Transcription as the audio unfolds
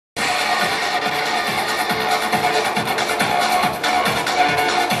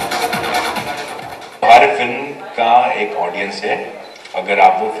का एक ऑडियंस है। अगर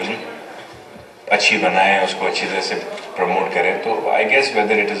आप वो फिल्म अच्छी बनाएं, उसको अच्छी तरह से प्रमोट करें, तो I guess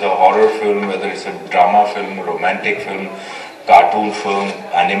whether it is a horror film, whether it's a drama film, romantic film, cartoon film,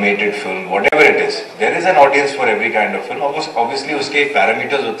 animated film, whatever it is, there is an audience for every kind of film. Obviously उसके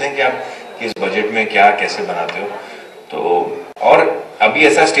parameters होते हैं कि आप किस budget में क्या कैसे बनाते हो। तो और अभी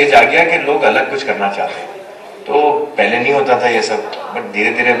ऐसा स्टेज आ गया कि लोग अलग कुछ करना चाहते हैं। तो पहले नहीं होता था ये सब, बट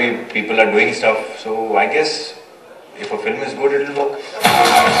धीरे धीरे अभी people are doing stuff, so I guess if a film is good it will work.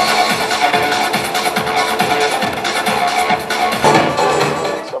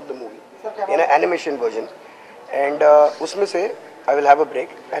 Of the movie in an animation version, and उसमें से I will have a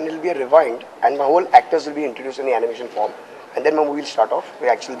break and it will be a rewind and my whole actors will be introduced in the animation form, and then my movie will start off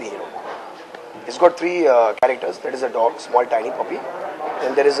with actually the hero. It's got three characters. That is a dog, small tiny puppy.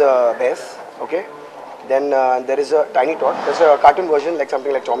 Then there is a bear, okay. Then there is a tiny tot. There's a cartoon version like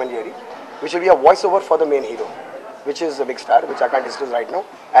something like Tom and Jerry, which will be a voiceover for the main hero, which is a big star, which I can't disclose right now.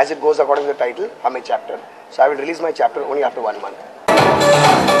 As it goes according to the title, Hum Hain Chapter. So I will release my chapter only after 1 month.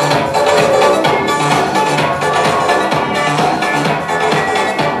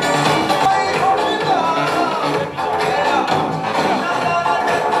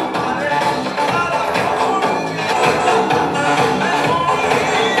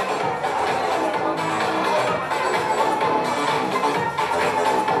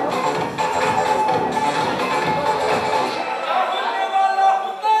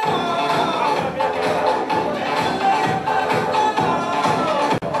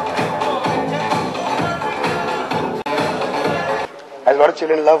 As a lot of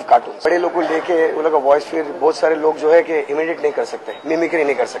children love cartoons. बड़े लोग को लेके वो लोग का voice, फिर बहुत सारे लोग जो है कि इमिडिएट नहीं कर सकते, मिमिक्री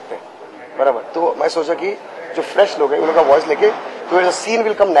नहीं कर सकते, बराबर। तो मैं सोचा कि जो फ्रेश लोग हैं उन लोग का वॉइस लेके तो scene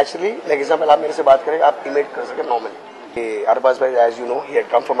will come naturally. Like example, आप मेरे से बात करें, आप इमिट कर सके नॉर्मली। अरबाज भाई, as you know, he had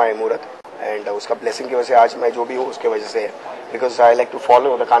come from my मुहूर्त, एंड उसका ब्लेसिंग की वजह से आज मैं जो भी हूँ उसके वजह से है। Because I like to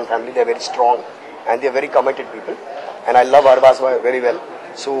follow the Khan family, they are very strong and they are very committed people, and I love Arbaaz भाई very well.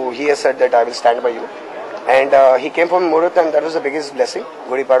 So he has said that I will stand by you, and he came from Mahurat, and that was the biggest blessing.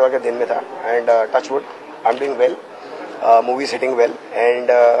 Gudi Padwa के दिन में था, and touch wood, I'm doing well, movie is hitting well,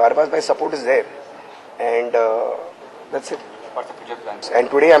 and Arbaaz भाई support is there, and that's it. What's the future plans?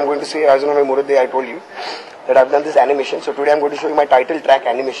 And today I'm going to say, as on my Mahurat day, I told you that I've done this animation. So today I'm going to show you my title track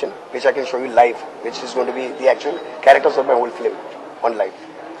animation, which I can show you live, which is going to be the actual characters of my whole film on live.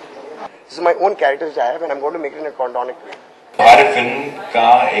 This is my own characters which I have, and I'm going to make it in a canonic way. हमारे film का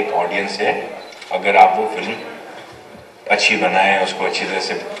एक audience है। अगर आप वो film अच्छी बनाएं, उसको अच्छी तरह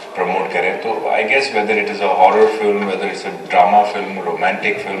से प्रमोट करें, तो I guess whether it is a horror film, whether it's a drama film,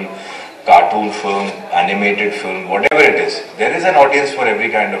 romantic film, cartoon film, animated film, whatever it is, there is an audience for every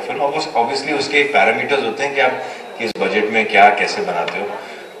kind of film. Obviously उसके parameters होते हैं कि आप किस budget में क्या कैसे बनाते हो।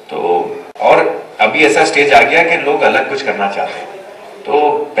 तो और अभी ऐसा स्टेज आ गया कि लोग अलग कुछ करना चाहते हैं। तो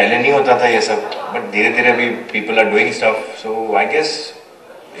पहले नहीं होता था ये सब, बट धीरे धीरे अभी people are doing stuff, so I guess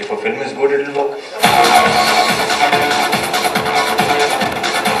if a film is good it will work.